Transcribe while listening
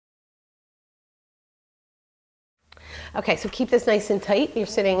Okay, so keep this nice and tight. You're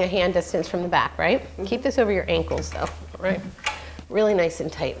sitting a hand distance from the back, right? Keep this over your ankles though, right? Really nice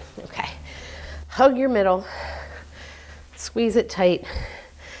and tight. Okay. Hug your middle, squeeze it tight,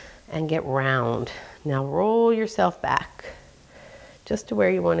 and get round. Now roll yourself back just to where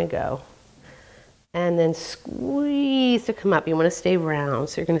you want to go. And then squeeze to come up. You want to stay round,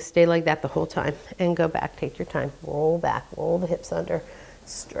 so you're going to stay like that the whole time. And go back, take your time. Roll back, roll the hips under,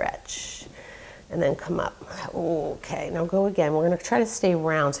 stretch, and then come up. Okay, now go again. We're going to try to stay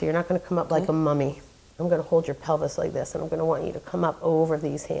round, so you're not going to come up like a mummy. I'm going to hold your pelvis like this, and I'm going to want you to come up over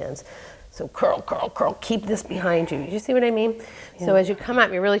these hands. So curl, curl, curl. Keep this behind you. You see what I mean? Yeah. So as you come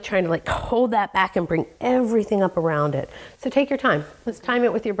up, you're really trying to like hold that back and bring everything up around it. So take your time. Let's time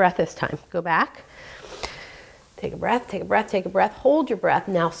it with your breath this time. Go back. Take a breath, take a breath, take a breath. Hold your breath.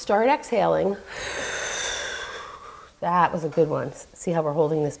 Now start exhaling. That was a good one. See how we're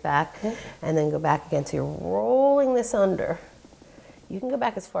holding this back? And then go back again. So you're rolling this under. You can go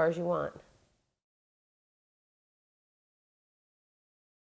back as far as you want.